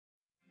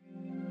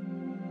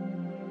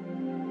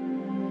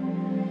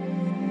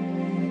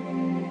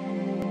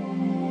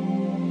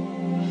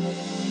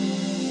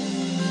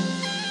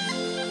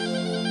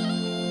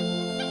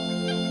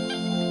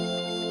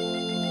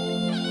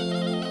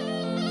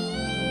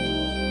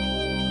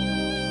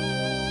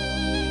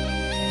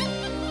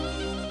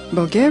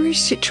Bulgaria is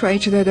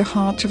situated at the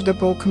heart of the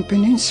Balkan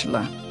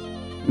Peninsula.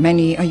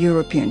 Many a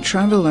European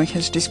traveller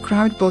has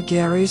described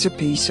Bulgaria as a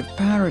piece of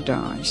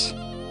paradise.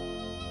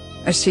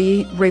 A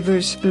sea,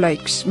 rivers,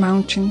 lakes,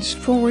 mountains,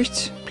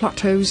 forests,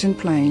 plateaus and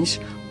plains,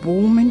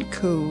 warm and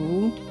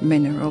cool,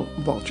 mineral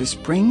water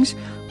springs,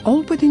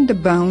 all within the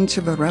bounds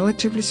of a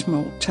relatively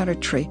small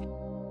territory.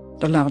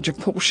 The larger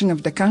portion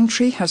of the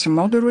country has a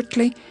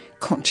moderately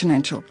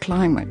continental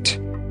climate.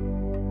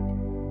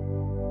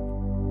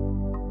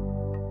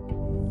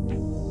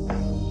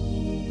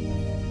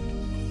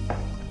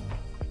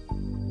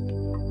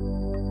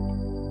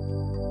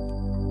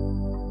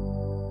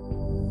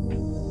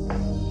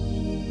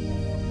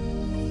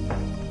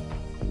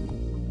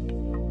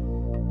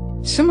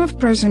 Some of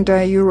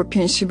present-day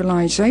European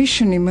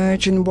civilization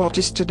emerged in what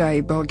is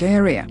today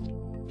Bulgaria.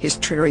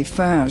 History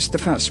refers the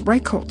first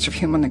records of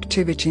human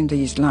activity in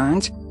these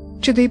lands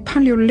to the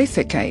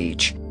Paleolithic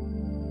age.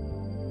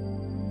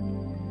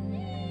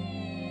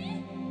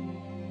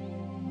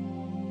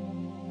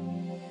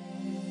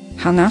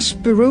 Hanas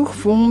Baruch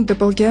formed the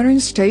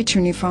Bulgarian state,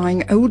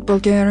 unifying Old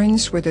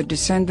Bulgarians with the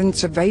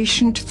descendants of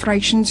ancient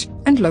Thracians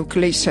and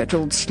locally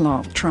settled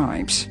Slav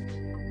tribes.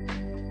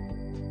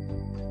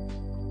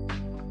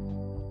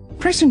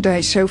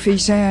 Present-day Sofia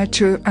is heir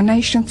to an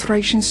ancient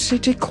Thracian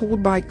city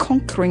called by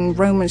conquering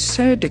Roman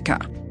Serdica.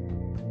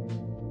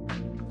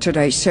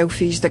 Today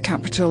Sofia is the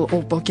capital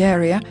of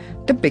Bulgaria,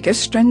 the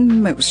biggest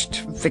and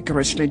most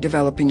vigorously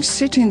developing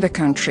city in the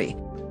country.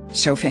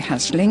 Sofia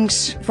has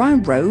links via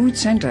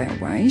roads and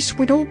airways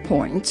with all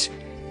points,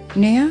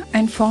 near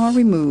and far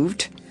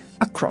removed,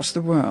 across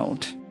the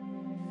world.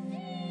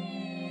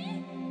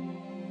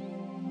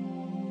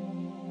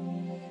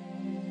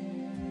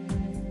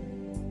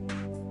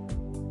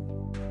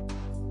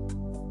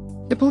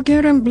 The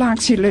Bulgarian Black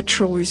Sea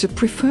littoral is a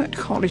preferred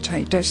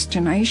holiday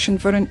destination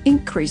for an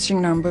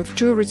increasing number of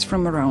tourists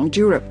from around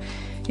Europe.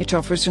 It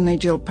offers an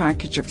ideal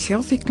package of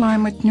healthy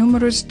climate,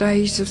 numerous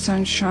days of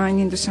sunshine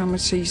in the summer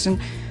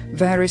season,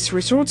 various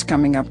resorts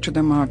coming up to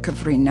the mark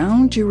of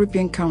renowned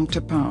European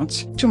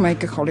counterparts to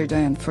make a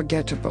holiday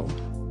unforgettable.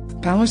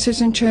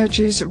 Palaces and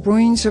churches,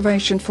 ruins of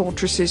ancient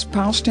fortresses,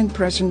 past and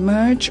present,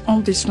 merge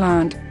on this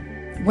land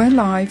where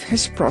life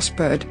has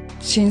prospered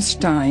since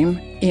time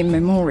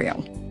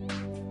immemorial.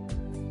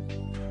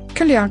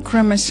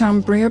 Kaliakra,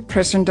 Mesambria,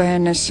 present-day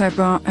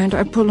Neseba, and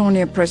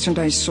Apollonia,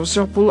 present-day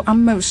Sozopol, are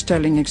most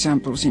telling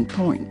examples in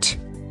point.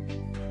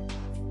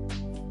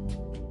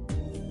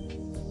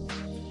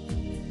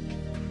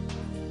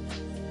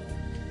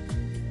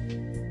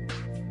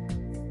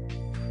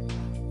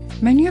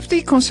 Many of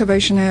the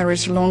conservation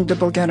areas along the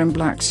Bulgarian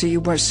Black Sea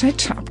were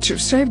set up to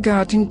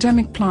safeguard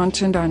endemic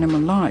plant and animal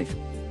life.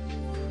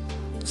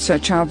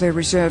 Such are the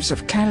reserves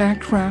of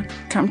Kaliakra,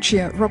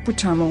 Kamchia,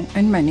 Ropotamo,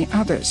 and many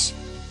others.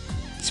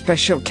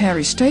 Special care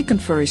is taken,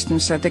 for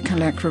instance, at the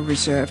Kaliakra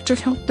Reserve to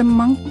help the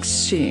monk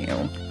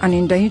seal, an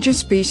endangered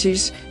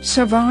species,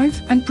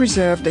 survive and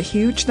preserve the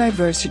huge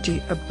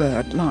diversity of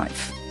bird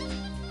life.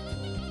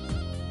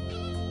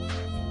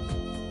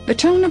 The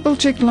town of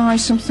Baltic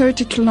lies some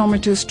 30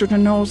 kilometers to the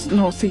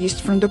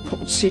north-northeast from the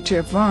port city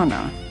of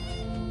Varna.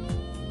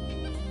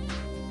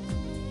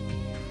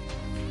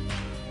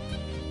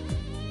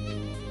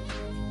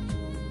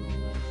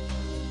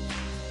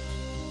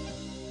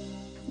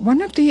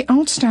 One of the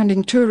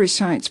outstanding tourist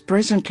sites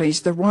presently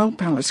is the Royal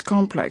Palace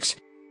complex,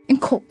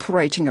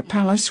 incorporating a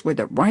palace with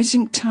a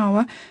rising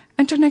tower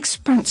and an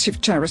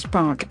expansive terrace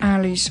park,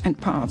 alleys and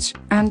paths,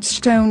 and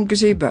stone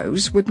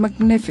gazebos with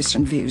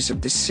magnificent views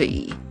of the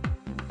sea.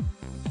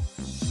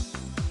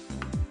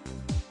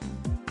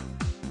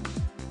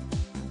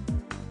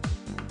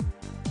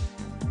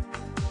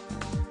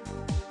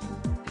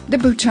 The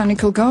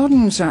botanical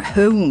gardens are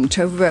home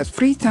to over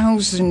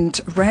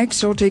 3,000 rare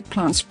exotic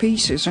plant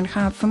species and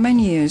have for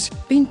many years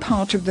been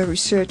part of the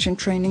research and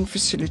training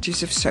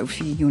facilities of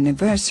Sofia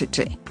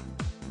University.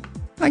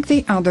 Like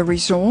the other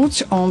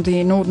resorts on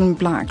the northern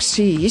Black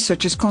Sea,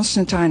 such as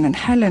Constantine and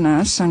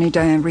Helena, Sunny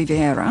Day and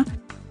Riviera,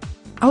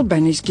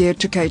 Albania is geared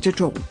to cater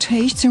to all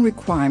tastes and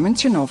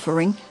requirements in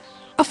offering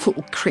a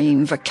full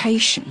cream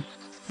vacation.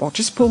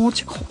 Water sport,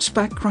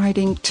 horseback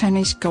riding,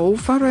 tennis,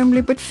 golf are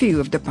only but few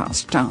of the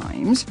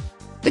pastimes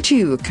that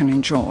you can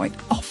enjoy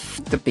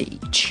off the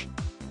beach.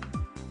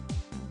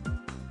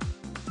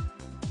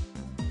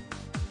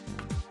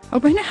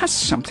 Albania has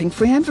something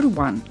for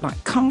everyone, like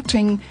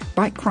karting,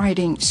 bike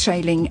riding,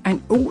 sailing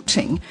and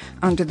yachting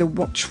under the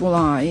watchful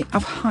eye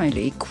of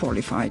highly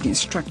qualified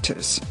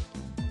instructors.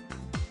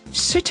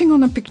 Sitting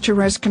on a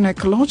picturesque and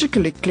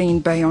ecologically clean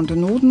bay on the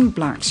northern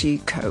Black Sea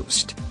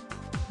coast,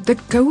 the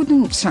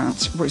Golden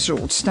Sands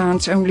Resort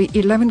stands only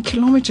 11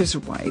 kilometers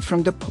away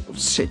from the port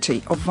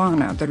city of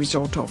Varna. The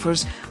resort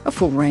offers a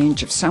full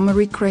range of summer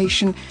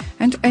recreation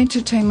and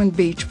entertainment: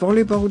 beach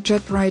volleyball,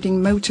 jet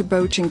riding,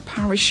 motorboating,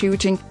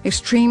 parachuting,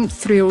 extreme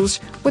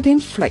thrills with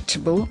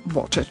inflatable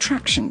water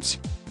attractions.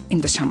 In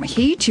the summer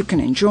heat, you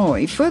can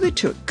enjoy, further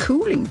to a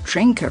cooling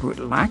drink, a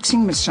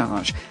relaxing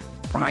massage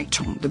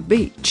right on the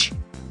beach.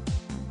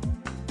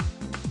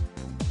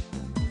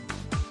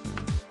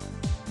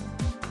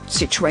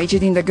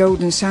 Situated in the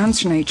Golden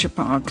Sands Nature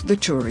Park, the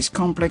tourist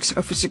complex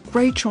offers a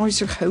great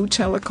choice of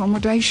hotel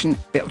accommodation,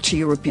 built to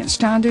European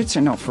standards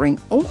and offering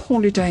all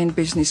holiday and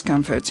business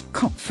comforts,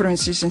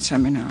 conferences and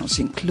seminars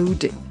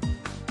included.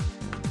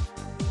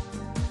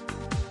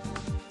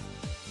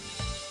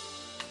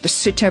 The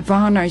city of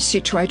Varna is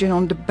situated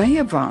on the Bay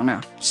of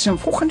Varna, some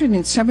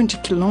 470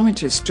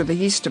 kilometers to the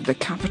east of the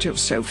capital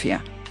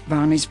Sofia.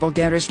 Varna is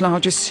Bulgaria's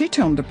largest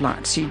city on the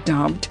Black Sea,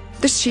 dubbed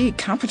the sea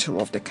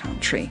capital of the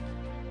country.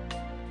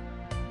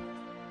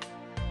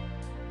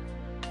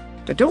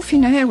 The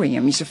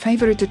Dolphinarium is a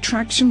favorite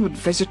attraction with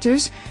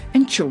visitors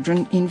and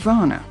children in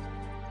Varna.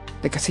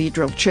 The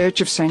Cathedral Church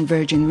of St.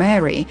 Virgin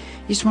Mary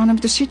is one of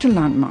the city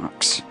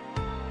landmarks.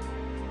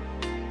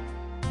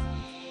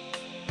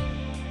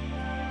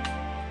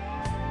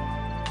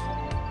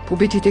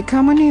 Pobitite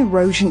Kamani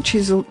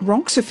erosion-chiseled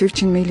rocks of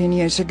 15 million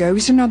years ago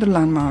is another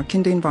landmark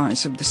in the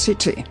environs of the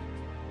city.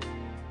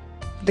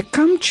 The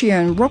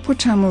Kamchia and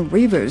Ropotamo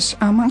rivers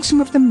are among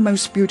some of the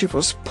most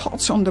beautiful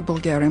spots on the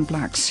Bulgarian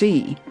Black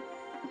Sea.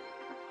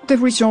 The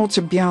resorts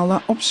of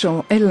Biala,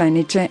 Opsol,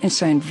 Elenite and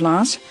St.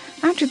 Vlas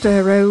added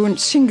their own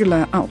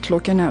singular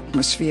outlook and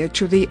atmosphere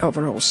to the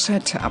overall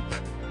setup.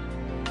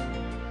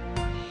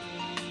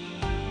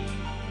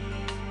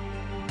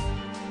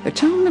 The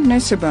town of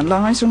Neseba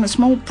lies on a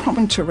small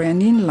promontory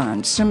and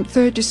inland, some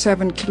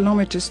 37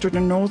 kilometers to the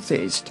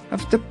northeast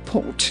of the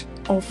port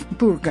of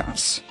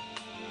Burgas.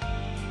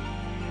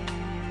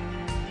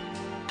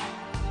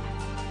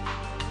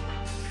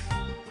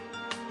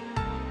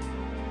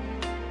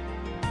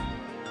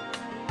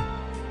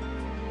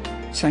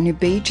 Sunny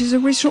Beach is a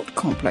resort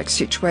complex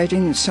situated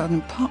in the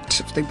southern part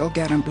of the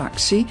Bulgarian Black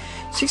Sea,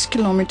 6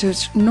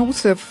 kilometers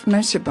north of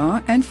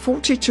Neseba and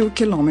 42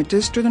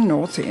 kilometers to the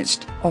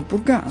northeast of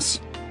Burgas.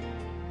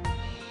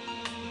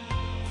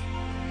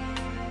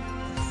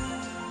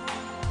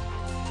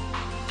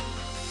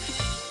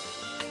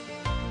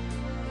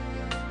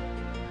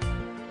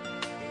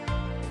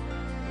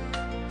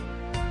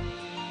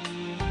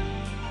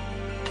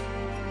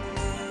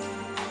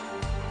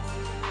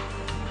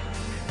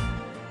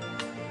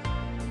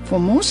 For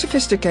more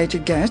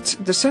sophisticated guests,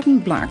 the southern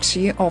Black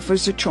Sea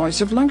offers a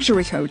choice of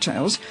luxury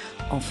hotels,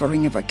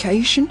 offering a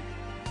vacation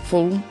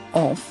full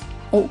of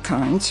all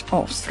kinds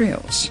of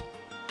thrills.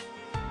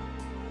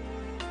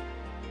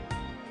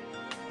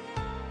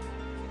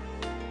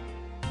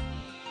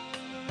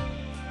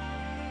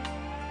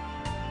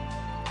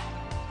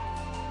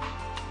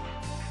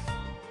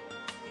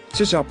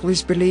 Sozopol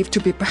is believed to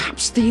be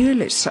perhaps the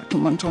earliest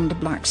settlement on the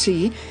Black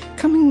Sea,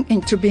 coming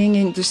into being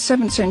in the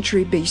 7th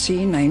century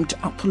BC, named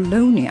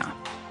Apollonia.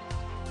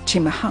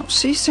 Timber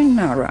houses and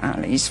narrow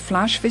alleys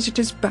flash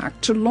visitors back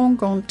to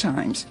long-gone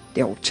times.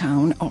 The old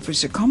town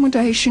offers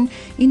accommodation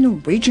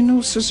in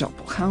original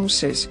Sozopol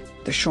houses.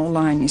 The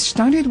shoreline is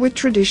studded with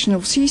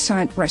traditional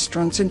seaside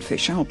restaurants and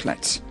fish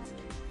outlets.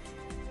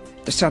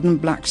 The southern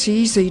Black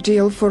Sea is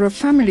ideal for a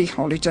family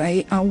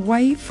holiday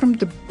away from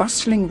the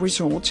bustling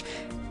resort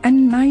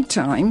and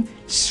nighttime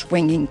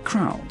swinging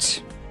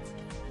crowds.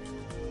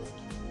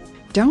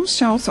 Down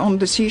south on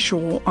the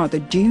seashore are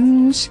the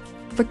Dunes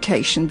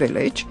Vacation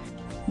Village,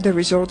 the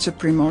resorts of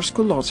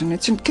Primorsko,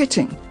 Lozhenets and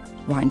Kitting.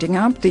 Winding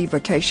up, the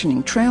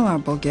vacationing trail are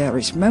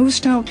Bulgaria's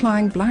most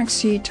outlying Black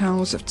Sea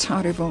towns of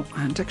Tsarevo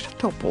and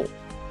Aktopol.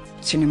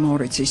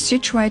 Sinemorets is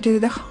situated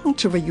at the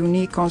heart of a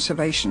unique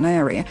conservation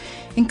area,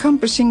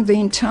 encompassing the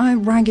entire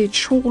rugged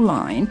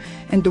shoreline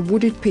and the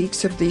wooded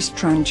peaks of the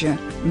Strangia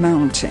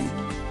mountain.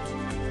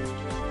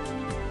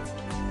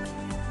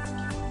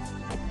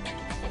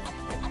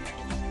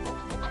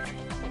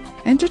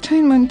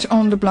 Entertainment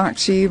on the Black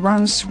Sea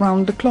runs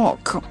round the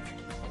clock.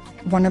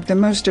 One of the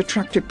most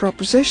attractive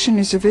propositions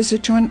is a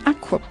visit to an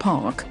aqua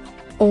park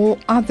or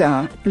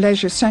other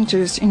leisure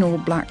centers in all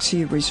Black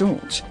Sea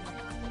resorts.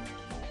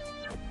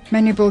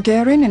 Many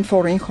Bulgarian and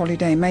foreign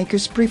holiday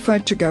makers prefer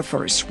to go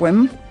for a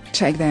swim,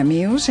 take their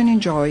meals and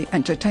enjoy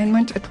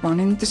entertainment at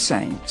one and the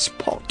same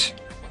spot.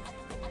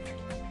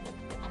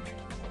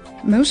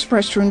 Most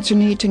restaurants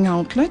and eating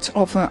outlets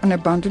offer an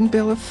abundant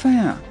bill of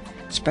fare.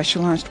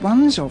 Specialized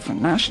ones offer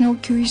national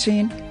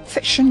cuisine,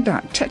 fish and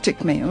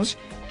dietetic meals,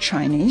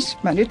 Chinese,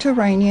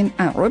 Mediterranean,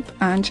 Arab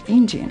and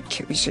Indian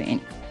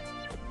cuisine.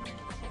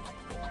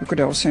 You could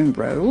also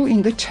enroll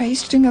in the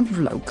tasting of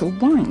local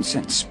wines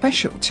and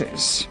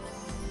specialties.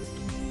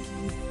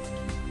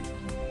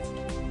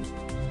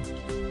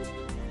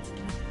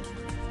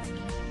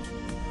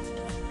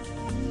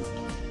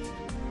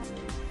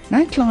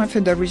 Nightlife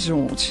at the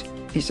resort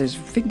is as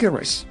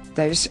vigorous.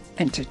 There's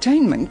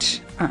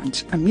entertainment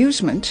and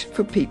amusement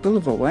for people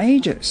of all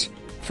ages,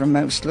 from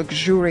most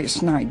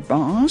luxurious night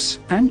bars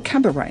and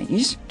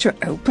cabarets to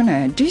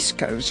open-air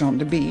discos on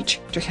the beach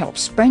to help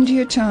spend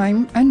your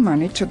time and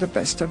money to the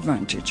best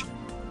advantage.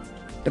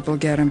 The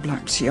Bulgarian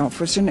Black Sea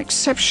offers an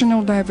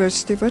exceptional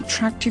diversity of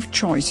attractive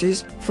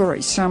choices for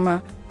a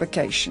summer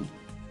vacation.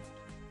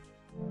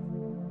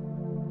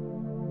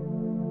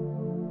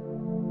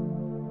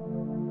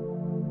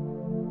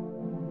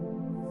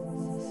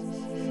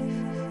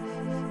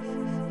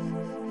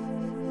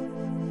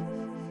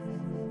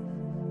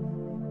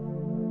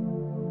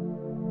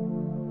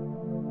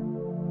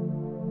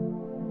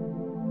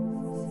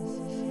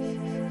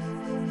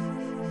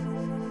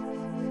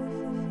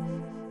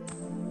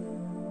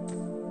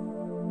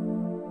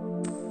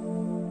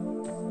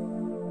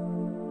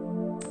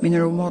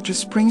 Mineral water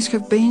springs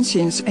have been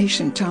since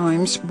ancient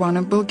times one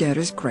of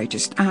Bulgaria's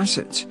greatest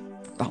assets.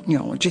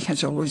 Balneology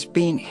has always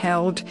been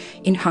held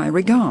in high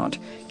regard.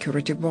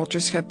 Curative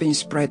waters have been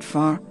spread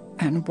far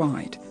and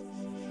wide.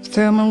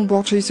 Thermal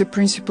water is a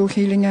principal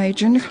healing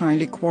agent.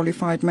 Highly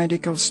qualified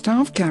medical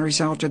staff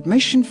carries out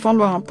admission,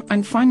 follow-up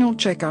and final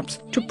checkups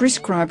to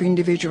prescribe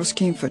individual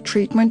scheme for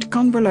treatment,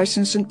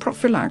 convalescence and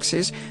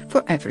prophylaxis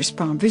for every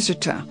spa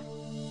visitor.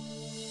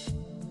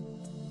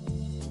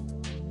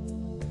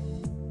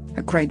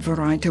 A great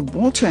variety of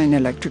water and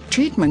electric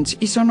treatments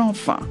is on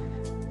offer.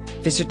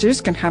 Visitors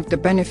can have the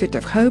benefit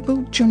of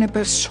herbal,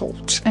 juniper,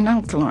 salt and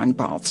alkaline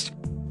baths,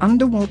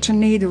 underwater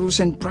needles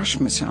and brush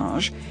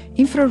massage,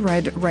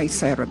 infrared ray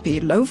therapy,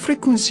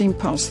 low-frequency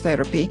impulse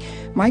therapy,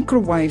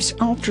 microwaves,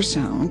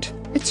 ultrasound,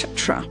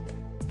 etc.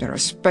 There are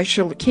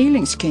special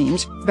healing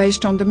schemes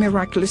based on the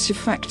miraculous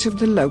effects of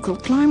the local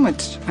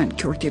climate and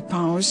curative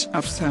powers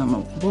of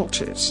thermal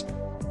waters.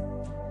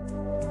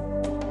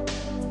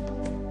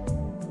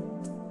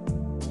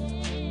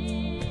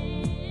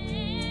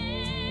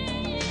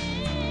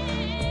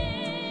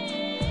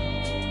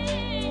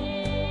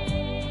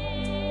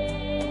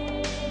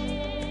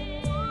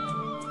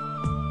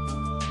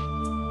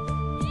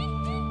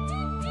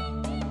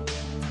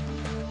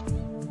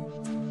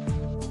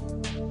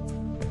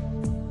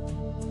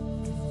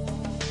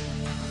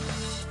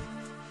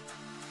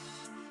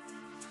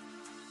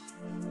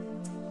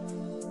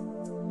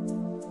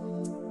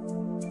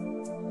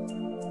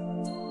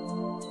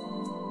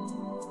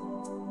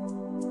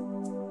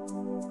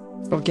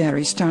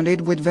 Bulgaria is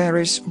studded with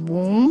various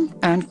warm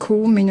and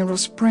cool mineral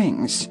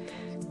springs.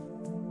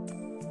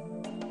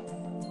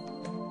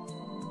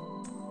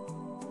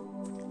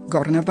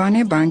 Горна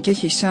баня, Банкя,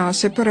 Хиса,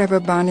 Сепарева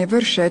баня,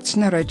 Вършец,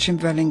 Наречен,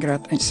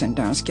 Велинград and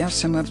Sandanski are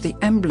some of the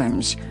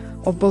emblems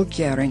of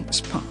Bulgarian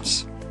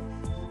spas.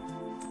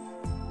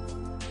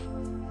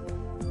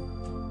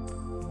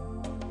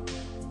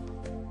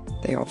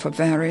 They offer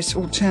various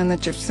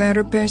alternative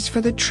therapies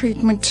for the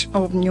treatment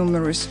of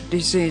numerous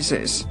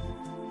diseases.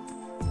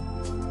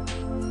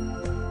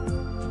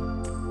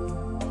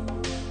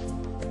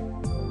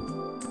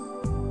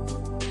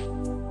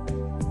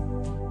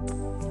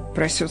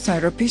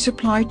 Pressotherapy is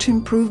applied to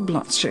improve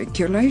blood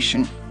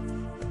circulation.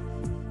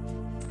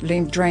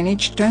 Lymph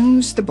drainage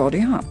tones the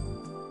body up,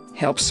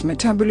 helps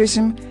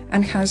metabolism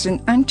and has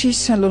an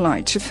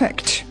anti-cellulite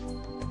effect.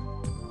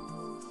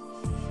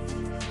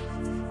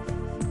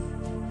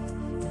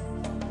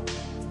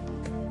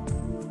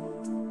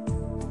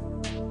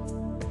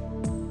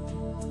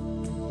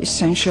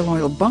 Essential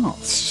oil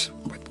baths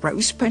with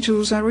rose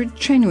petals are a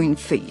genuine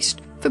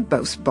feast for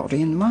both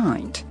body and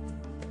mind.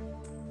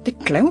 The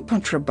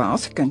Cleopatra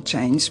bath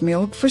contains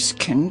milk for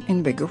skin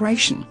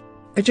invigoration.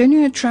 A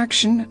genuine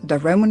attraction, the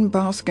Roman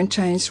bath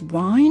contains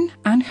wine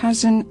and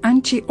has an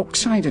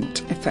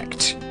antioxidant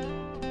effect.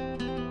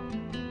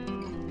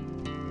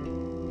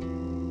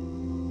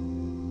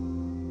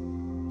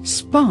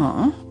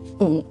 Spa,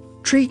 or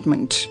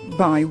treatment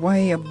by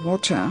way of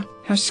water,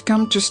 has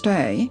come to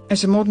stay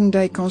as a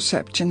modern-day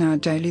concept in our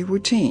daily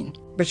routine,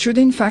 but should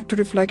in fact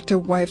reflect a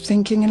way of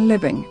thinking and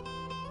living,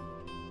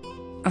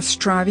 a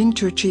striving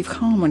to achieve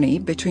harmony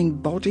between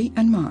body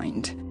and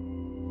mind.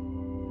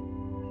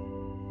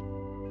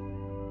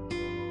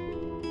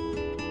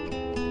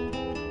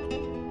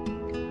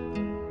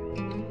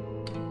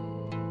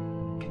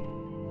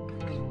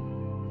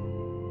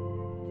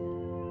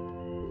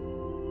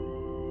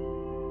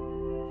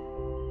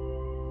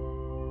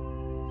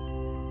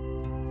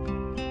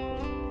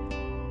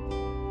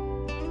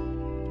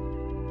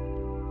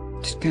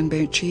 This can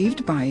be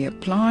achieved by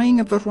applying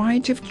a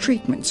variety of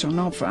treatments on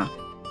offer: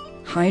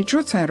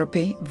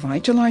 hydrotherapy,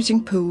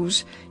 vitalizing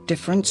pools,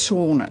 different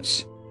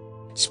saunas,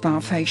 spa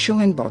facial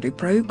and body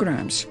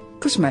programs,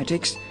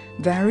 cosmetics,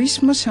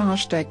 various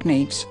massage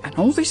techniques, and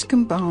all this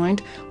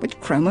combined with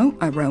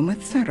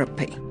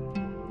chromo-aromatherapy.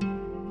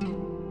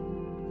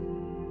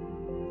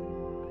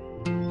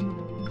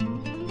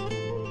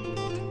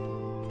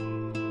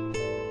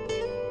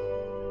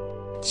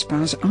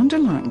 Spa's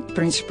underlying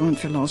principle and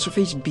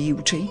philosophy is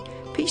beauty,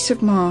 peace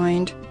of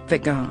mind,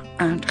 vigor,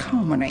 and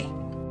harmony.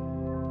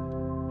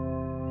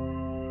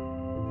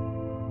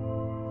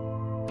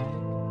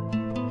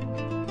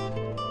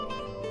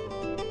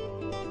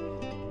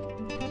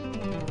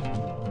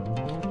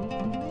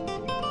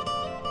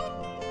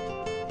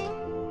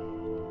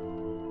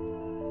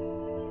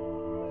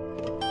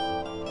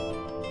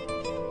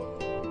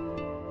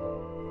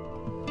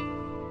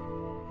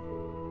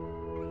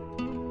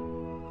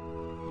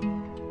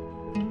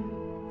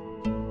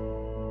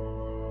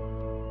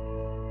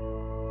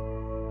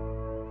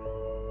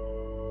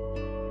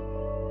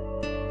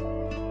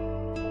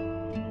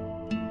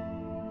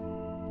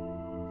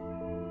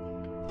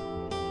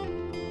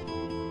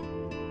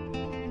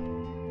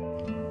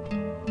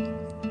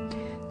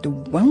 The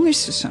Wellness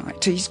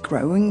Society is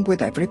growing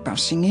with every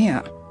passing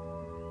year.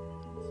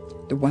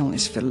 The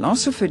wellness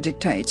philosophy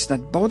dictates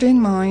that body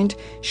and mind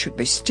should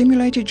be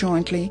stimulated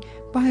jointly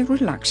by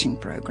relaxing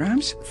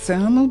programs,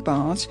 thermal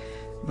baths,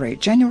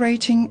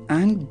 regenerating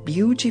and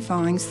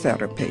beautifying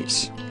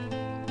therapies.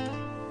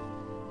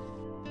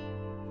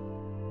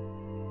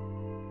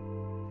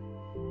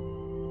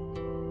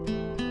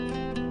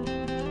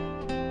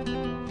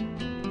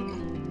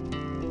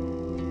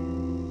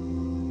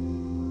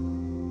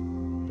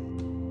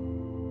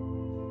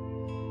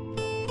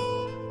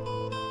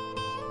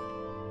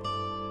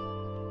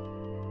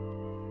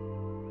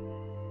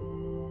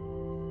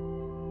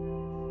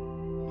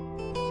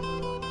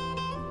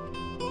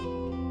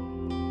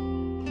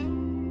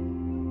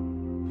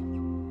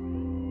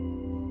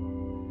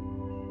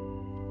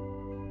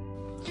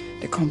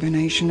 The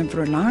combination of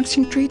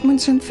relaxing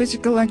treatments and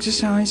physical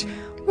exercise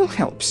will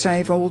help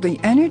save all the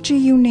energy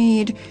you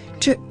need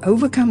to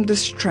overcome the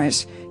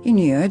stress in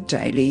your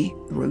daily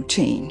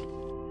routine.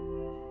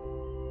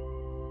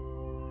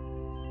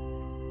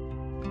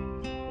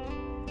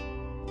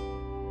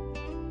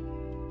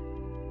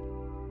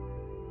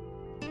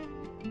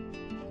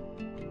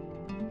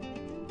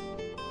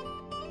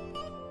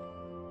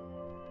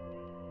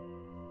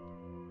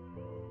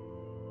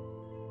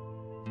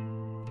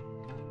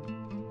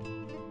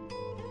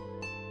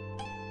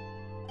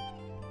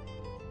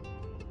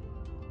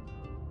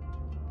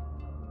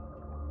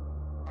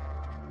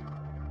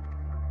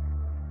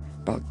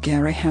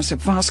 Bulgaria has a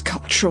vast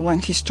cultural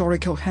and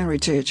historical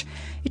heritage.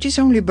 It is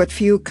only but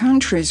few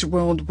countries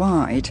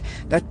worldwide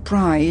that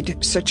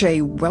pride such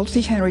a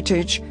wealthy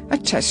heritage, a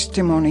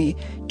testimony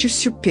to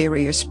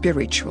superior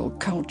spiritual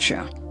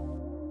culture.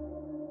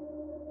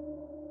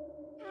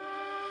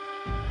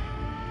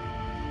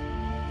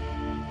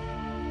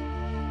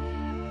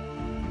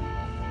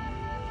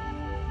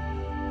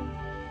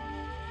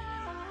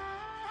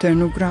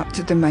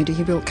 Ternograd, the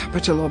medieval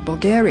capital of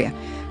Bulgaria,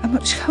 a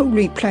most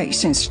holy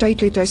place and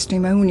stately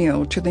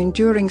testimonial to the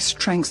enduring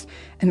strength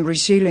and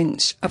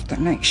resilience of the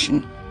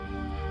nation.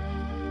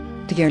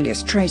 The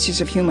earliest traces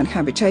of human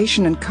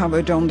habitation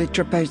uncovered on the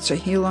Trapeza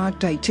Hill are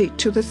dated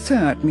to the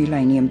 3rd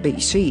millennium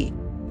BC,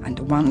 and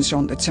the ones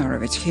on the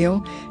Tsarevets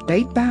Hill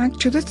date back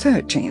to the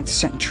 13th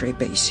century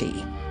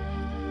BC.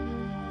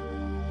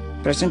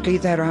 Presently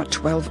there are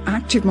 12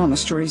 active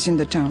monasteries in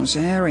the town's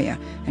area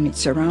and its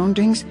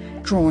surroundings,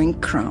 drawing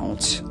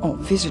crowds of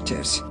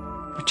visitors.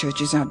 The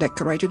churches are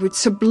decorated with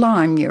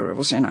sublime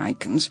murals and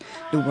icons,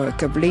 the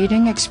work of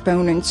leading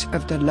exponents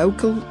of the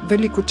local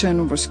Veliko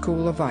Trnovo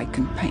school of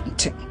icon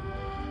painting.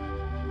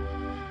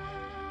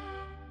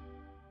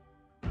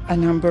 A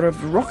number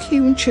of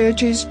rock-hewn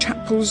churches,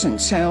 chapels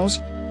and cells,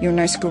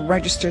 UNESCO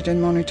registered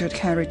and monitored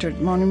heritage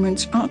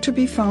monuments, are to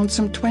be found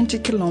some 20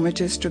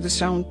 kilometers to the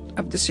south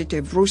of the city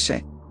of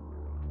Russe.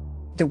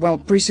 The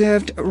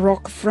well-preserved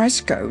rock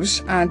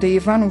frescoes at the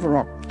Ivanovo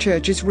Rock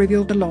churches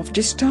reveal the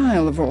lofty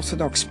style of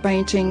Orthodox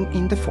painting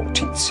in the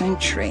 14th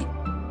century.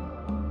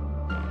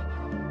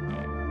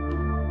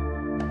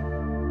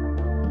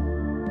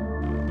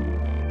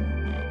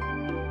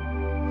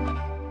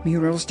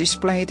 Murals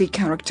display the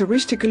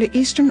characteristically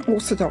Eastern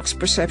Orthodox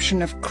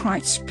perception of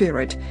Christ's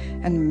spirit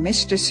and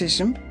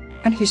mysticism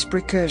and his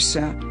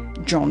precursor,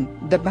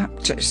 John the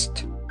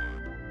Baptist.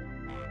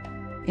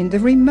 In the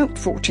remote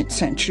 14th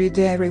century,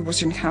 the area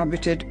was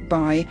inhabited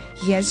by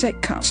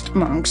Yezek caste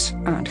monks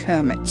and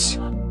hermits.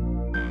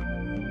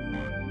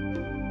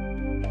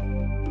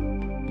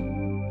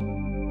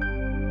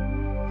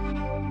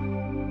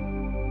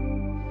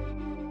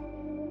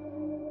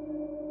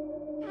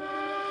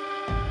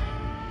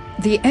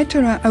 The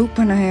Etera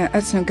Open-Air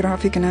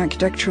Ethnographic and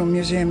Architectural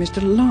Museum is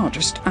the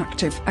largest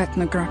active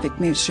ethnographic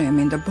museum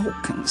in the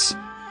Balkans.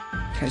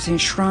 It has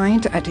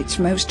enshrined at its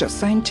most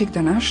authentic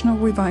the national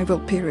revival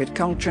period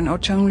culture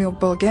not only of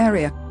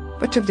Bulgaria,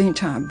 but of the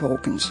entire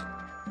Balkans.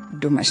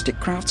 Domestic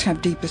crafts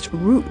have deepest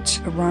roots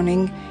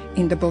running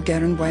in the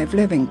Bulgarian way of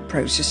living,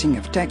 processing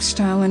of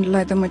textile and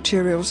leather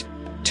materials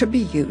to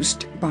be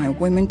used by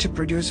women to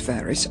produce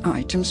various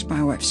items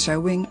by way of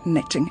sewing,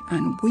 knitting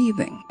and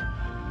weaving.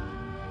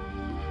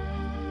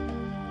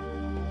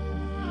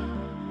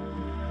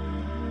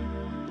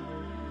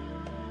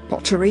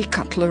 Pottery,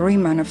 cutlery,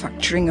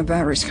 manufacturing of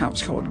various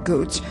household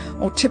goods,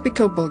 or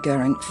typical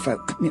Bulgarian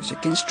folk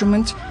music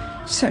instruments,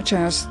 such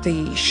as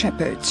the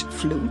shepherd's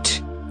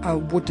flute, a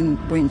wooden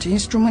wind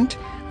instrument,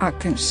 are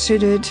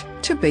considered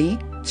to be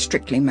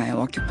strictly male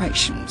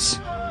occupations.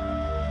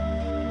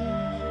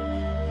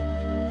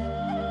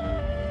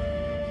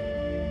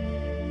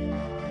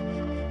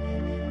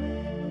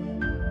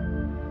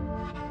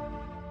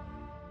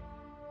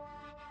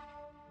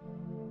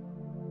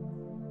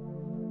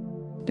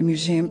 The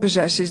museum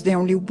possesses the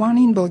only one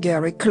in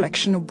Bulgaria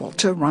collection of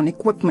water-run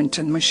equipment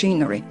and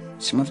machinery.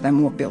 Some of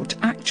them were built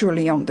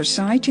actually on the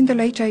site in the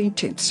late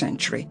 18th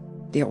century.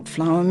 The old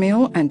flour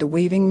mill and the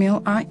weaving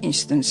mill are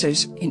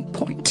instances in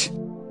point.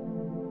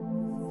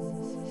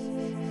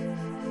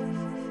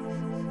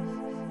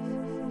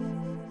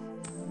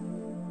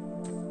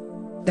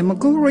 The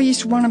Moguri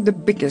is one of the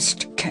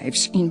biggest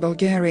caves in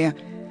Bulgaria,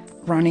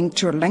 running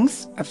to a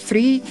length of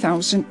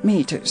 3,000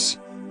 meters.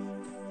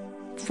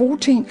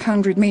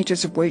 1,400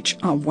 meters of which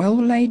are well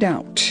laid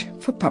out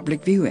for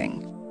public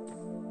viewing.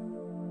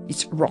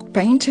 Its rock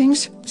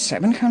paintings,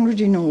 700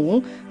 in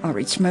all, are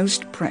its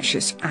most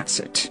precious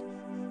asset.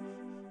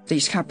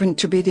 These happen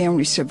to be the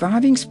only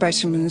surviving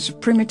specimens of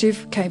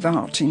primitive cave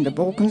art in the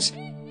Balkans,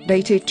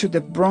 dated to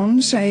the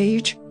Bronze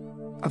Age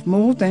of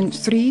more than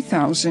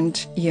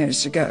 3,000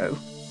 years ago.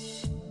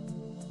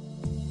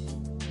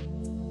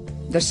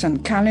 The sun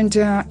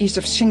calendar is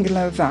of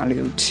singular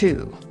value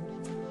too.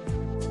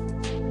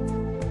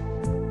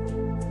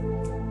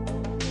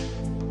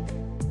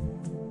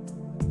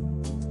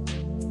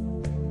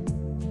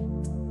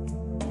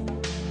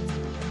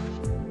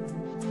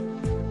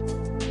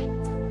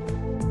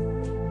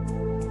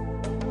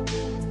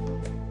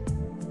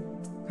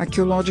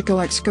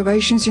 Archaeological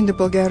excavations in the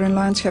Bulgarian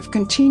lands have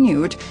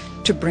continued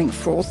to bring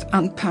forth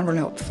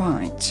unparalleled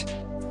finds.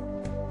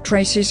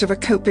 Traces of a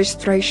copious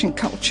Thracian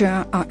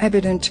culture are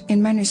evident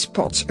in many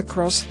spots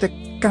across the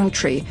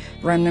country.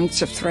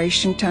 Remnants of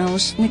Thracian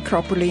towns,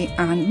 necropoli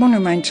and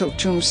monumental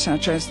tombs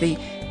such as the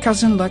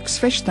Kazanlak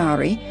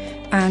Sveshtari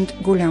and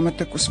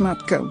Gulyamata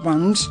Kusmatka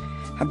ones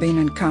have been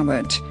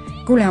uncovered.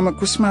 Gulyama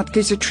Kusmatka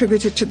is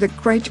attributed to the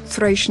great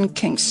Thracian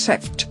king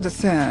Seft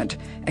III.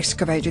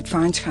 Excavated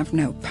finds have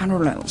no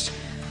parallels.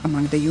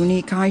 Among the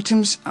unique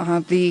items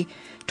are the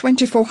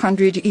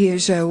 2,400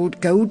 years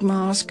old gold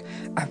mask,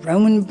 a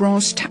Roman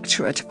bronze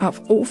statuette of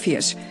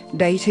Orpheus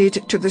dated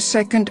to the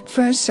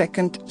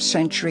 1st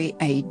century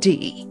AD.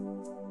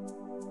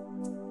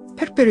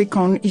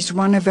 Perperikon is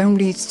one of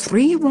only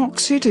 3 rock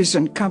cities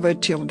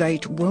uncovered till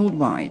date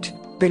worldwide,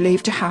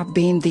 believed to have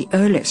been the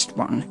earliest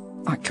one.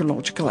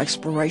 Archaeological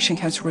exploration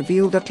has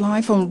revealed that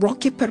life on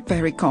rocky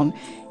Perperikon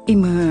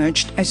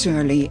emerged as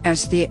early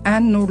as the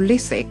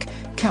Annolithic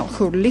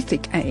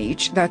Chalcolithic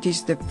age, that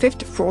is the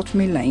 5th-4th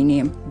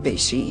millennium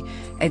BC.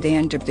 At the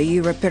end of the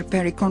era,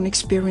 Perperikon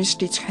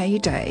experienced its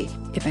heyday.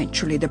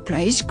 Eventually the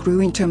place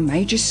grew into a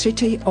major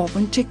city of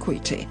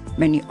antiquity.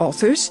 Many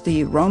authors,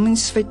 the Roman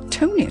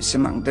Suetonius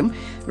among them,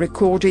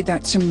 recorded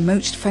that some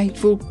most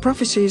fateful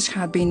prophecies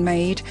had been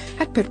made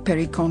at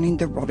Perperikon in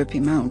the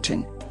Rhodope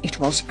mountain. It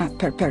was at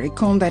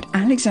Perperikon that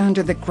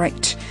Alexander the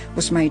Great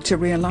was made to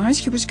realize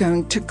he was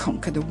going to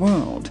conquer the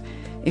world.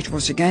 It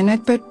was again at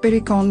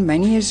Perperikon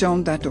many years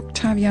on that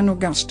Octavian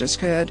Augustus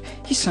heard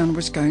his son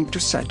was going to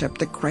set up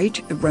the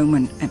great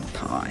Roman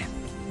Empire.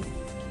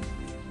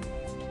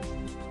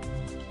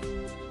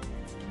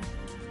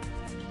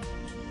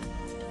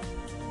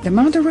 The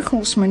Mother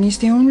Horseman is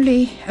the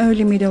only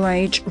early Middle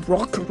Age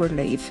rock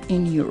relief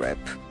in Europe.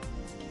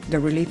 The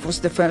relief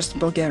was the first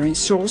Bulgarian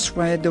source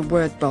where the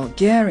word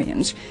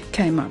Bulgarians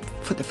came up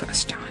for the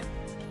first time.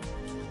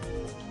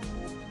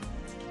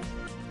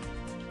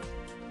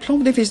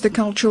 Plovdiv is the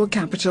cultural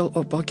capital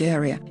of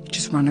Bulgaria. It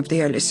is one of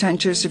the early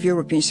centers of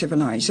European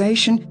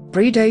civilization,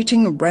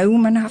 predating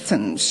Rome and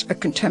Athens, a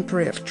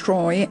contemporary of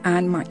Troy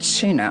and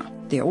Mycenae.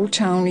 The old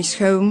town is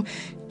home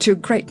to a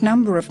great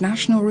number of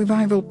National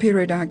Revival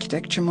period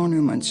architecture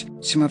monuments.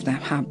 Some of them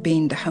have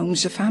been the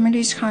homes of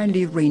families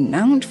highly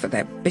renowned for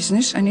their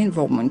business and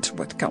involvement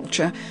with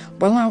culture,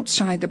 well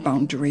outside the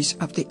boundaries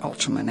of the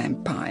Ottoman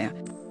Empire.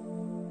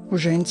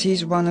 Bujenci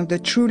is one of the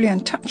truly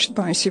untouched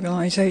by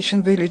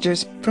civilization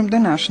villages from the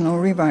National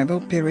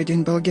Revival period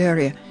in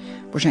Bulgaria.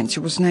 Bujenci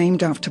was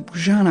named after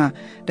Bujana,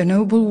 the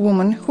noble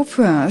woman who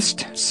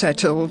first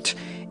settled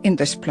in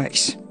this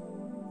place.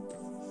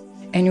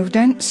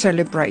 Enuvden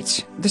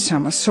celebrates the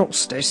summer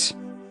solstice.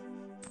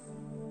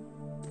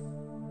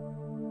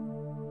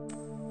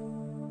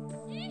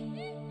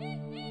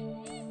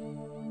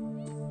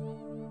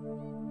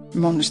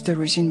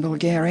 Monasteries in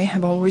Bulgaria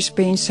have always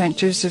been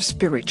centers of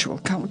spiritual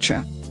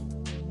culture.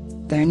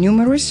 They are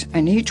numerous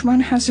and each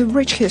one has a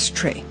rich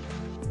history.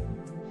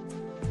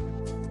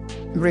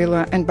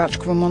 Rila and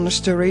Bachkovo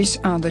monasteries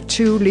are the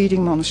 2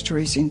 leading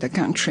monasteries in the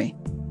country.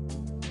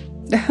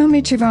 The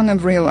hermit Ivan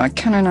of Rila,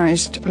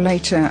 canonized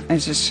later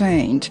as a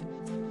saint,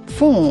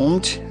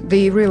 formed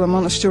the Rila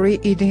monastery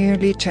in the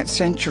early 10th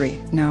century.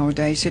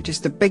 Nowadays it is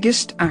the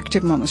biggest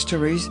active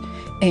monastery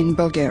in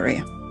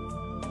Bulgaria.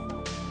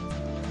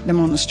 The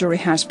monastery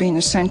has been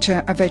a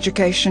center of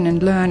education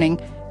and learning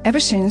ever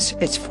since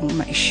its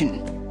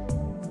formation.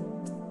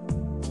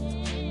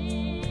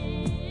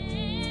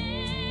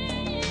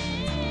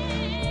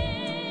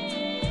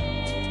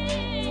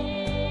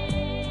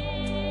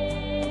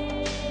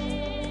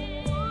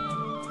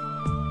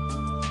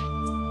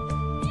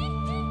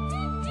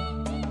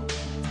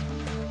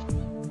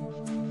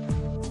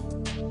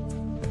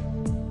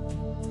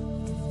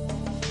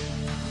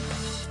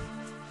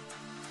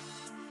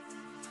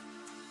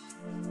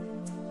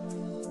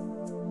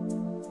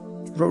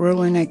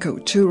 Rural and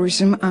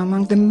ecotourism are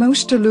among the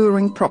most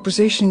alluring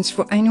propositions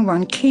for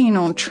anyone keen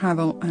on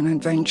travel and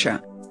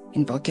adventure.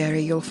 In Bulgaria,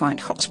 you'll find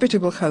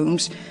hospitable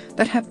homes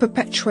that have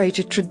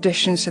perpetuated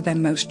traditions at their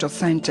most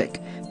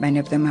authentic. Many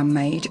of them are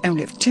made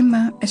only of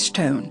timber and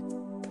stone.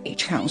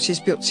 Each house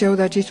is built so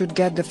that it would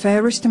get the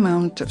fairest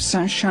amount of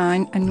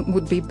sunshine and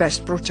would be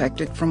best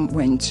protected from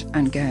winds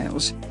and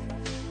gales.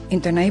 In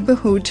the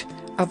neighborhood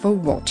of a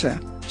water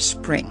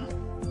spring.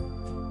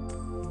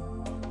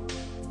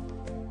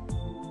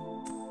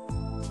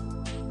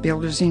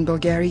 Builders in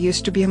Bulgaria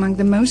used to be among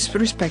the most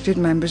respected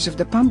members of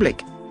the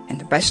public, and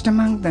the best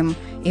among them,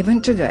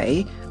 even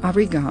today, are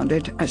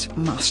regarded as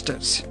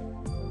masters.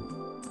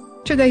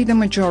 Today, the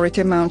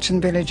majority of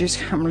mountain villages,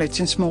 hamlets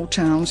and small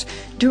towns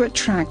do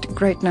attract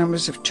great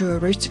numbers of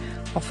tourists,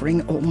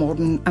 offering all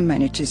modern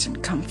amenities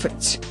and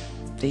comforts.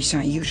 These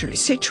are usually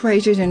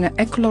situated in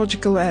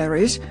ecological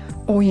areas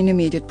or in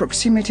immediate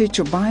proximity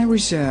to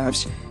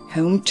bioreserves,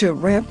 home to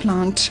rare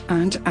plant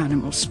and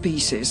animal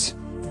species.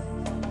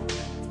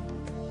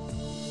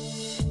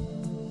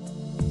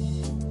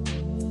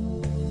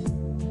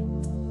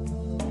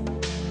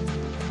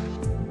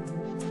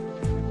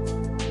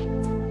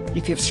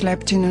 If you've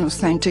slept in an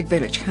authentic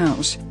village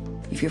house,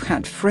 if you've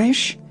had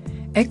fresh,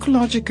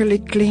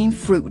 ecologically clean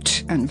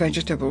fruit and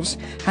vegetables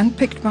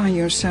handpicked by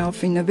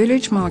yourself in a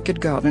village market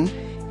garden,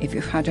 if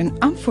you've had an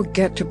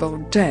unforgettable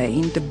day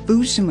in the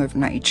bosom of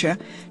nature,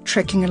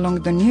 trekking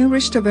along the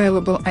nearest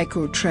available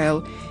eco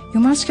trail, you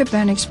must have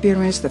then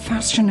experienced the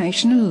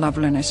fascination and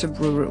loveliness of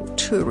rural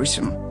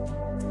tourism.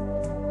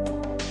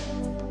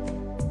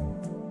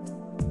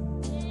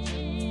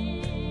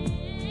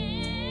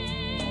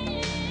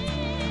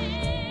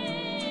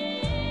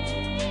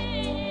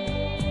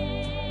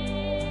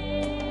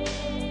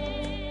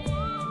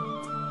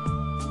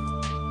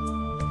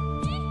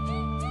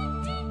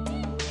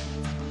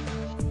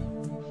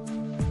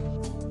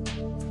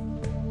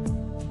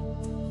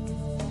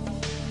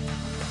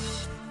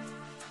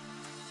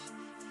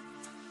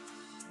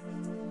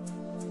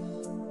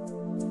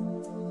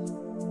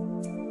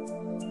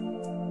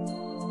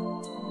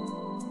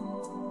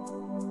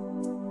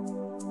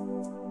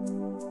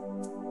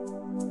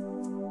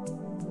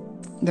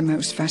 The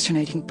most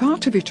fascinating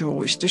part of it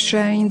all is to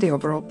share in the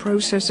overall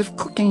process of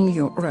cooking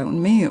your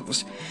own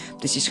meals.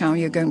 This is how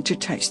you're going to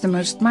taste the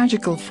most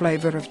magical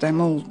flavor of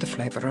them all, the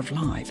flavor of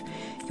life.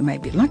 You may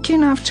be lucky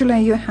enough to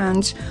lay your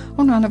hands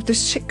on one of the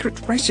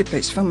secret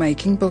recipes for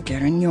making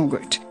Bulgarian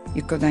yogurt.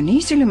 You could then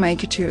easily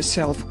make it to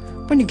yourself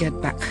when you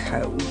get back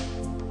home.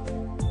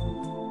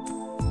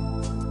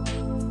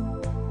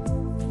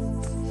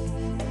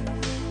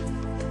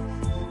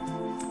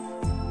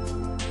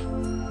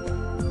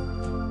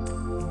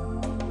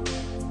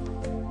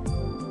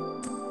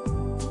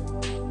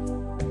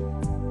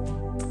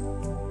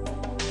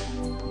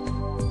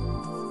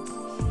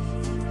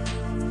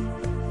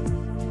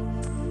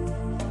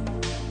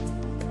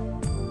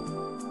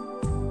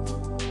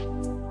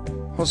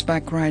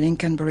 Horseback riding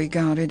can be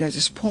regarded as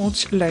a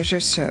sports leisure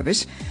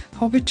service,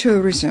 hobby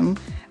tourism,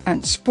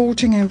 and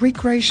sporting and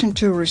recreation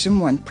tourism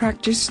when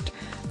practiced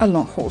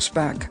along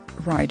horseback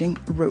riding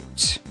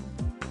routes.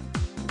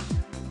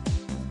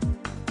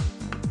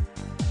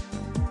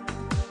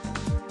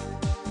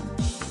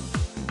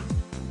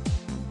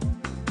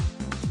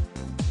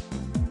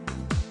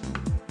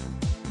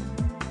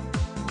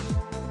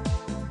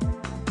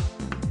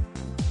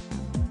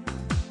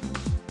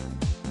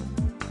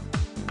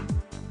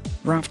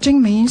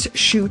 Rafting means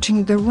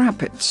shooting the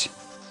rapids.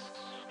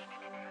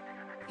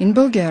 In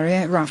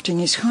Bulgaria,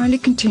 rafting is highly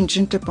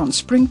contingent upon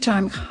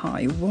springtime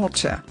high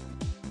water.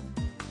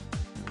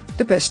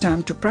 The best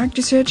time to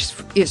practice it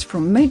is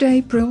from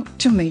mid-April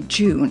to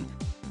mid-June.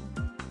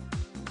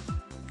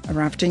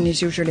 Rafting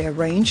is usually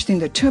arranged in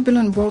the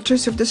turbulent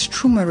waters of the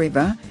Struma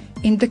River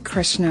in the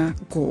Kresna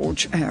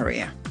Gorge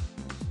area.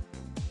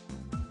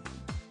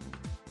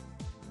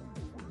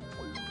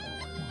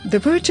 The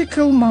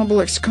vertical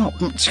marble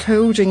escarpments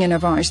holding in a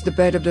vise the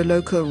bed of the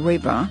local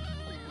river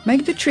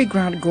make the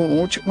Trigrad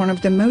Gorge one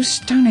of the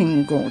most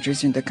stunning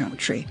gorges in the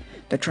country.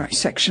 The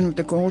tri-section of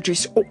the gorge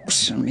is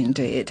awesome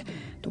indeed.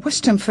 The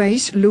western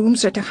face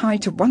looms at a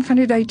height of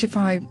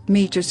 185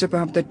 meters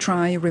above the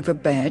Tri River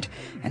bed,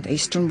 and the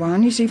eastern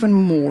one is even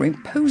more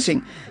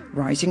imposing,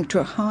 rising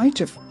to a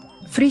height of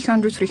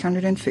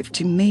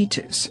 350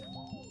 meters.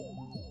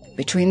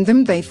 Between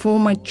them they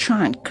form a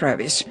giant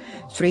crevice,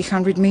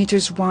 300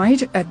 meters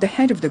wide at the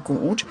head of the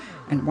gorge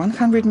and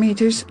 100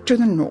 meters to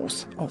the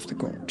north of the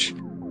gorge.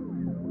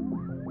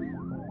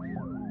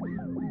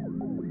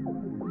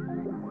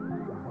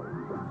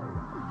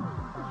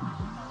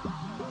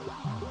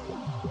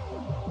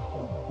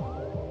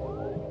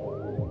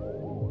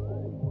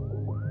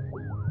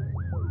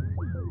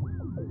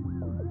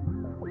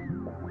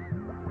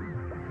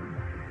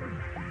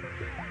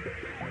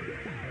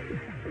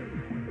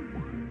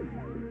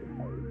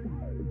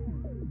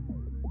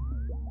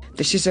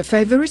 This is a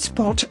favorite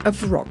spot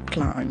of rock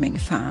climbing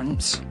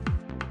fans.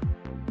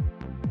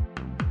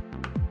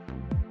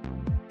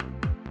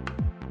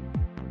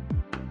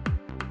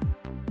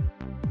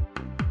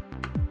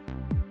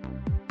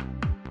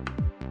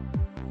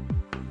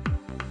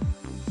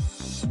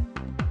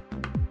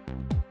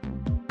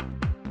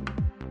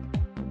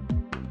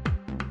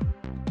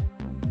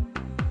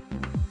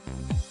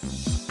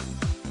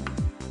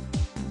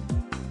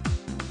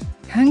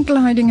 Hang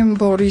gliding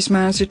embodies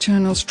man's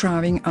eternal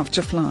striving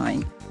after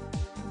flying.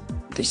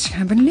 This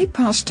heavenly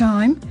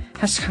pastime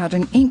has had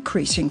an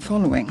increasing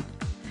following.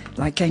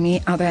 Like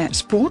any other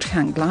sport,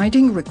 hang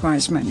gliding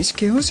requires many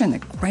skills and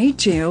a great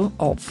deal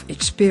of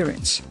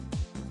experience.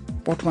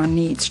 What one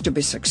needs to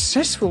be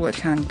successful at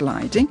hang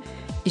gliding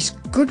is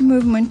good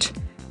movement,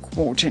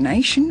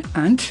 coordination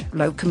and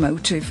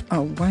locomotive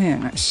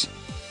awareness.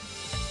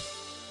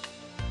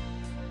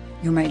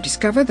 You may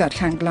discover that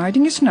hang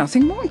gliding is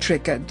nothing more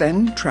intricate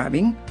than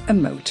driving a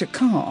motor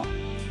car.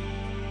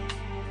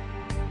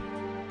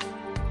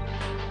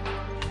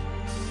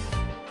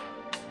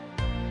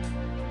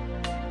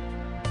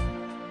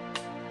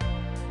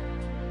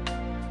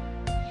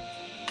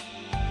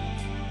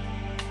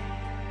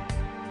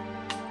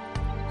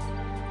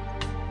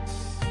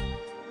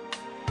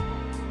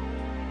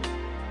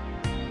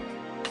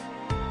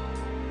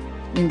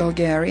 In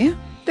Bulgaria,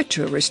 the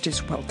tourist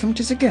is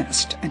welcomed as a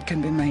guest and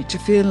can be made to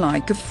feel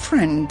like a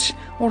friend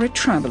or a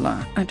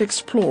traveller and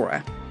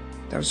explorer.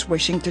 Those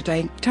wishing to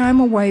take time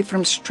away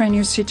from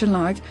strenuous city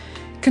life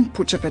can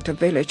put up at a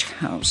village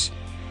house,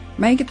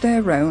 make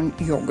their own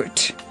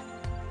yogurt,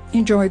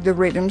 enjoy the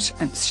rhythms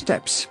and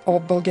steps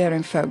of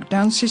Bulgarian folk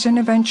dances, and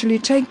eventually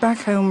take back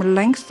home a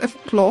length of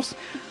cloth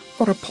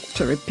or a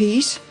pottery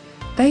piece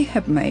they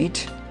have made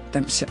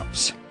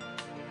themselves.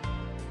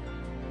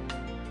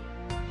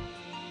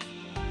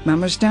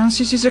 Mamas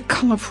dances is a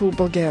colourful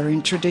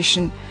Bulgarian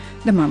tradition.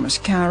 The mamas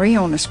carry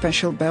on a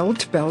special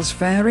belt, bells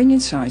varying in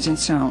size and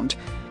sound.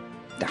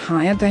 The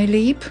higher they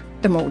leap,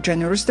 the more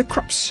generous the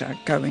crops are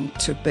going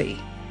to be.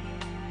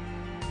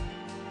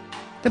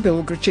 The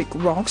Bulgarian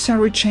rocks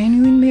are a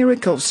genuine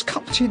miracle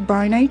sculpted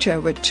by nature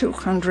over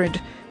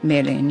 200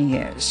 million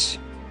years.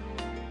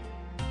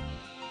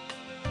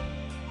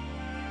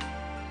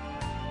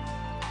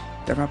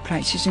 There are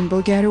places in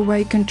Bulgaria where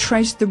you can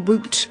trace the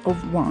root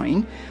of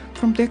wine,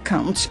 from the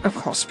accounts of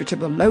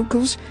hospitable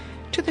locals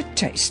to the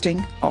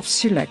tasting of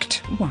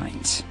select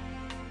wines.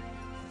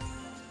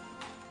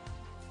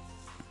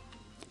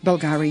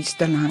 Bulgaria is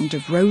the land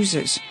of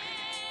roses.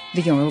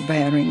 The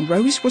oil-bearing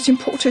rose was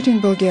imported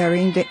in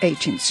Bulgaria in the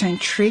 18th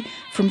century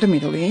from the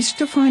Middle East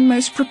to find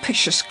most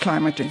propitious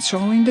climate and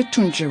soil in the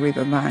Tunja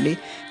River Valley,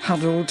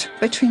 huddled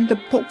between the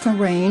Polka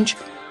Range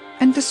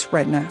and the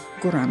Sredna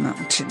Gora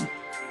mountain.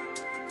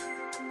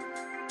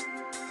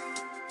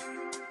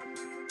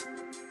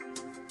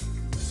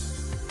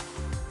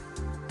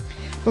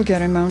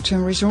 Bulgarian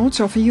mountain resorts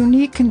offer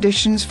unique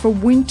conditions for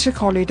winter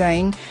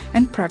holidaying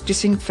and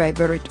practicing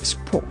favorite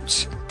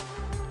sports.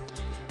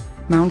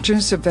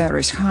 Mountains of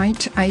various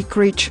height,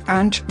 acreage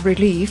and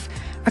relief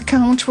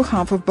account for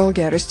half of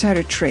Bulgaria's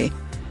territory: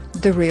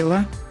 the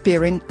Rila,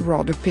 Pirin,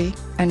 Rhodope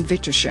and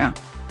Vitosha.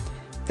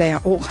 They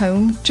are all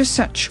home to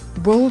such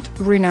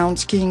world-renowned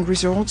skiing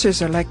resorts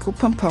as Aleku,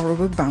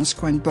 Pamporovo,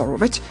 Bansko and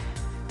Borovac,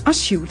 are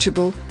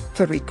suitable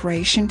for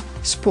recreation,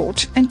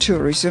 sport and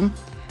tourism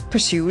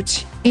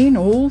pursuits in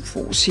all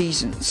 4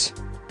 seasons.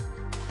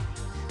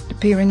 The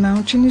Pirin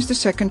Mountain is the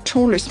second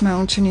tallest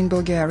mountain in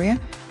Bulgaria,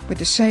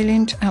 with a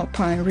salient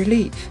alpine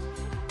relief.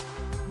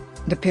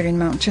 The Pirin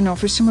Mountain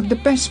offers some of the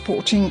best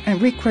sporting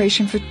and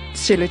recreation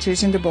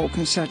facilities in the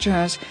Balkans, such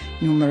as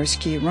numerous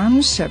ski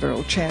runs,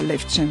 several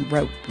chairlifts and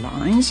rope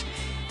lines,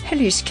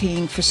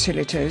 heli-skiing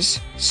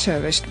facilities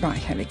serviced by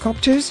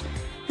helicopters,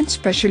 and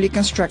specially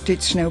constructed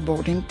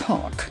snowboarding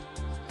park.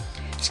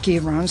 Ski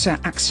runs are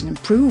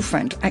accident-proof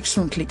and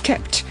excellently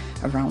kept.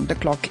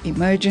 Around-the-clock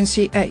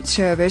emergency aid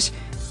service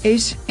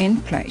is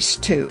in place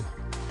too.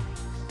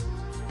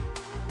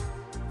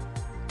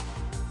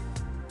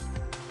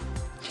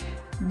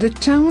 The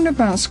town of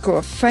Bansko,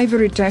 a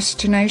favourite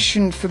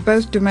destination for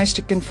both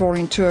domestic and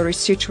foreign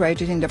tourists,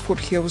 situated in the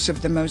foothills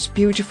of the most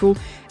beautiful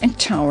and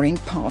towering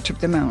part of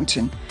the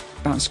mountain.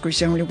 Bansko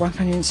is only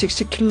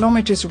 160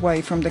 kilometers away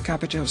from the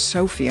capital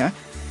Sofia,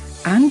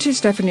 and is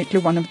definitely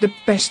one of the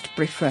best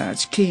preferred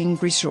skiing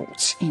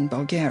resorts in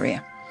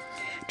Bulgaria.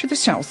 To the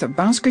south of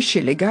Bansko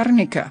is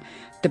Garnica,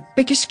 the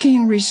biggest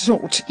skiing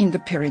resort in the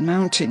Pirin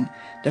Mountain.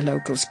 The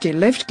local ski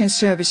lift can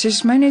service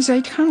as many as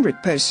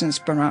 800 persons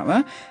per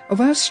hour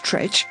over a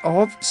stretch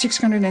of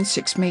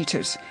 606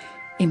 meters.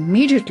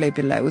 Immediately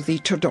below the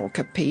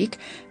Todorka Peak,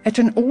 at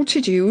an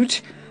altitude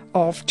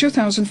of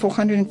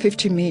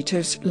 2,450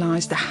 meters,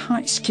 lies the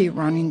high ski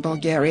run in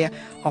Bulgaria,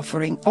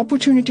 offering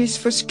opportunities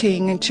for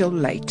skiing until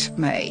late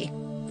May.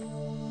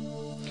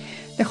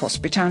 The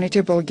hospitality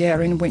of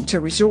Bulgarian winter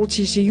resorts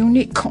is a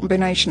unique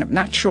combination of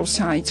natural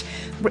sites,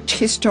 rich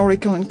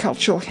historical and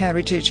cultural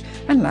heritage,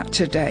 and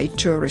latter-day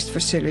tourist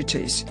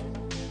facilities.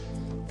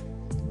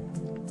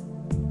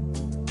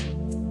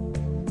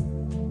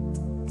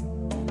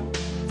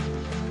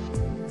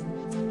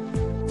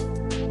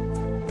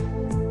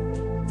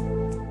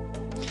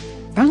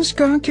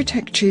 Bansko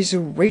architecture is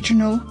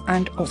original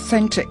and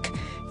authentic,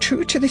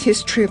 true to the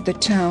history of the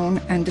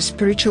town and the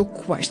spiritual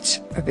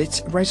quests of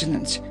its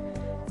residents.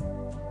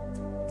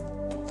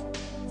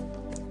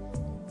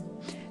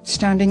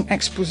 Standing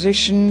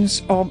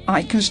expositions of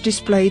icons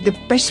display the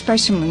best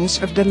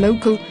specimens of the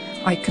local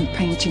icon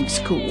painting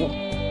school.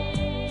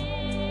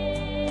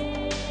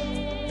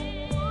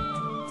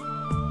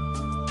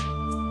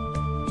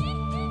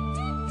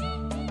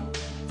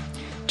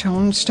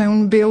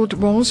 Stone-built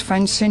walls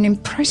fence in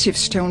impressive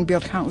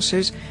stone-built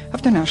houses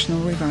of the National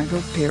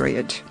Revival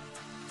period.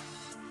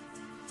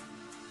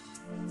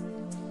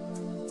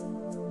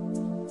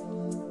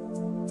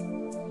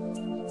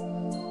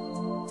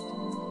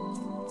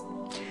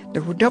 The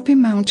Rhodope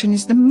mountain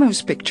is the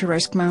most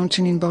picturesque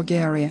mountain in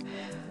Bulgaria.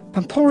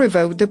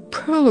 Pamporovo, the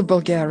pearl of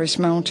Bulgaria's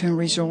mountain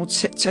resort,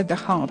 sits at the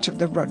heart of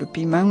the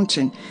Rhodope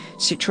mountain,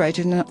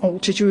 situated at an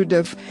altitude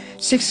of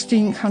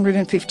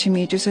 1,650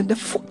 meters at the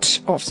foot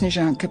of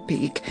Snezhanka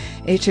Peak.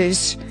 It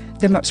is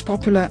the most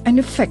popular and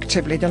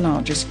effectively the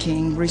largest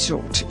skiing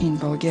resort in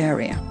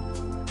Bulgaria.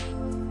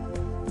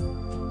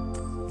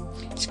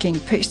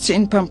 Skiing pistes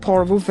in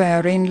Pamporovo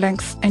vary in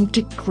length and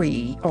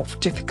degree of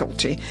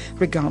difficulty.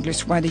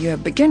 Regardless whether you're a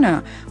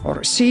beginner or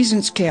a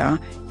seasoned skier,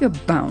 you're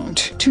bound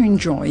to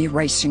enjoy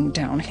racing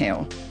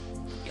downhill.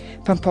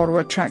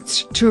 Pamporovo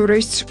attracts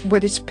tourists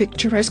with its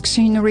picturesque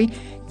scenery,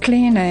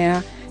 clean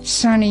air,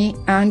 sunny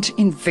and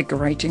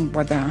invigorating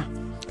weather.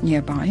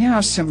 Nearby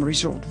are some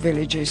resort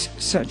villages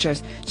such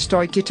as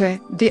Stoikite,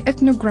 the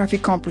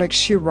ethnographic complex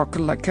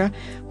Shirokolaka,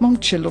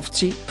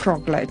 Momchilovci,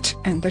 Proglet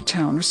and the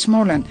town of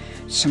Smolen,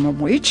 some of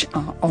which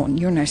are on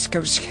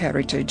UNESCO's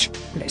heritage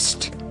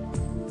list.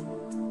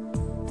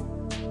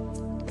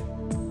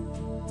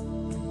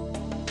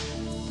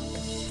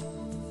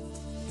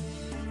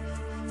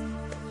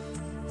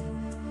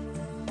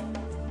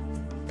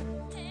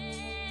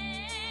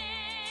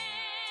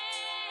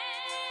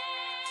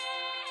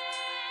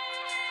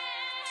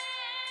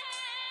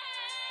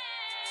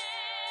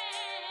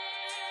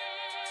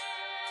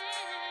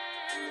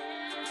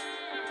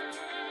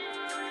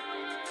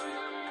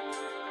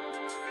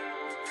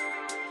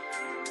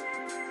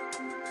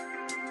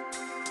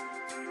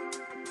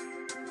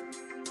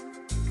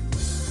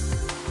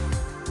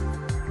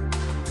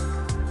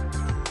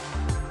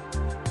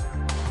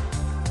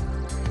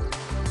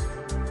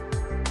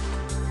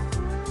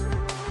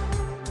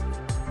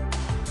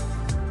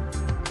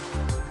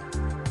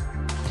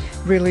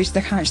 Really is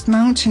the highest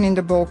mountain in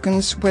the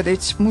Balkans, with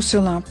its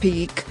Musala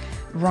Peak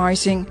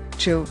rising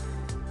to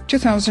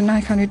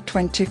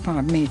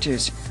 2,925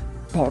 meters.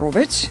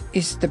 Borovets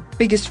is the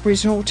biggest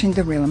resort in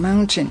the real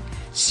mountain.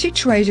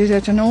 Situated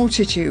at an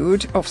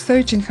altitude of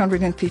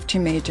 1,350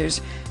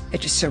 meters,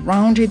 it is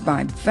surrounded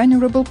by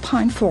venerable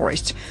pine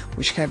forests,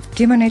 which have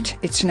given it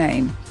its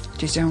name.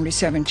 It is only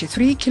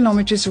 73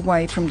 kilometers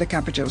away from the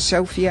capital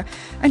Sofia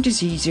and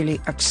is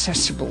easily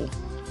accessible.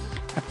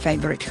 A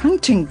favorite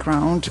hunting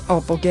ground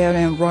of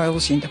Bulgarian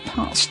royals in the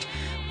past,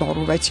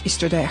 Borovets is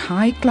today a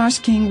high-class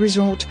skiing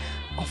resort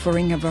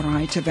offering a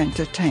variety of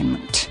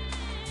entertainment.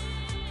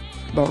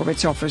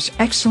 Borovets offers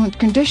excellent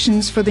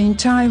conditions for the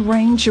entire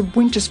range of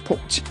winter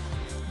sports: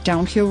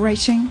 downhill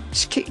racing,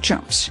 ski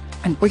jumps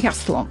and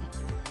biathlon.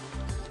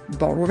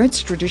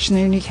 Borovets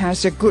traditionally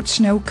has a good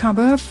snow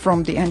cover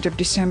from the end of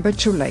December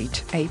to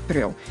late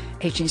April.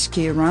 18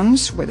 ski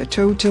runs with a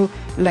total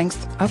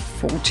length of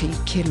 40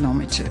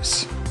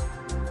 kilometers.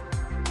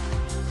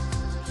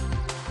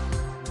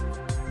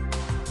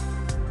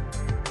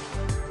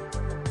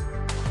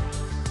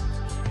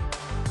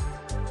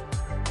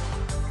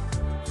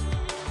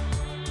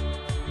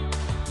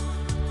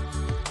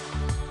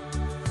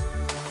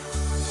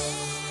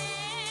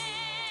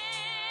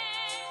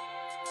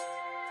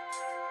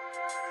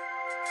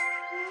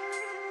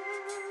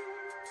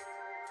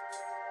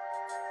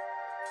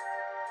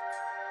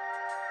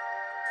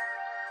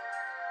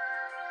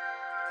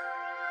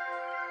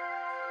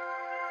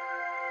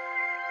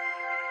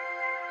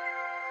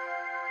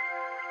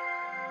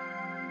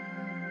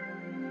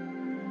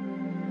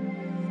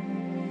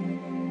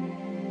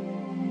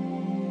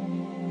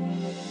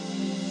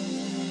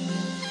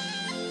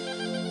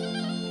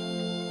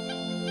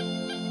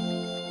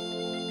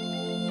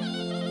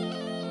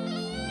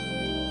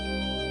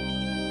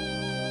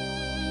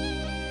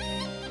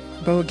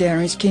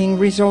 Bulgarian skiing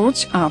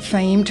resorts are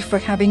famed for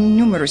having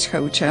numerous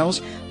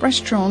hotels,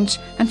 restaurants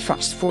and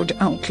fast food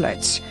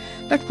outlets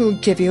that will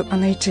give you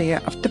an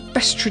idea of the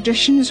best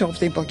traditions of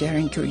the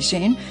Bulgarian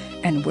cuisine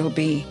and will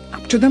be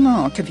up to the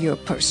mark of your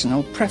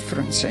personal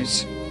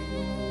preferences.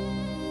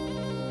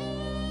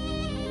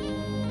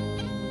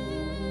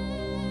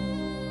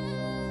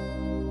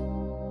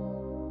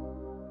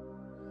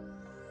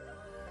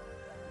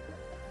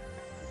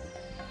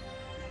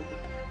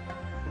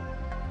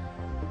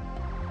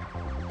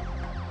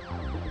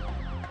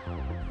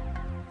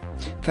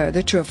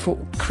 Further to a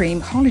full cream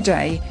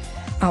holiday,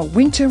 our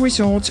winter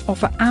resorts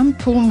offer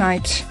ample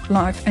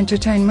nightlife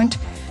entertainment,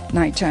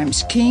 nighttime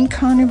skiing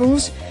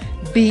carnivals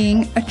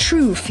being a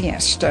true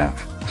fiesta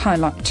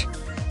highlight.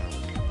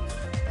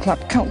 Club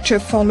culture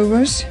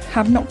followers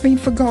have not been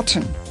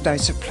forgotten.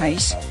 There's a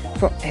place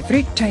for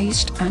every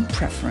taste and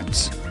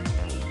preference.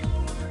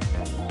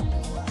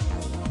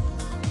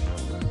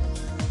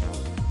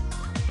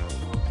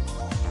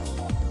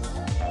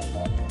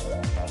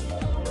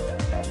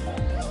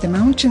 The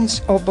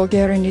mountains of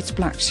Bulgaria and its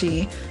Black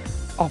Sea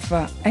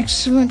offer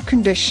excellent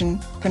condition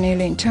for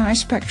nearly entire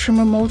spectrum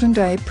of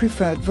modern-day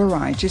preferred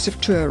varieties of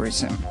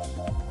tourism.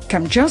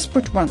 Come just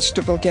but once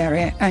to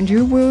Bulgaria and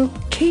you will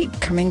keep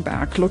coming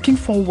back looking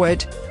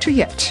forward to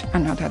yet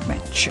another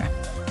adventure.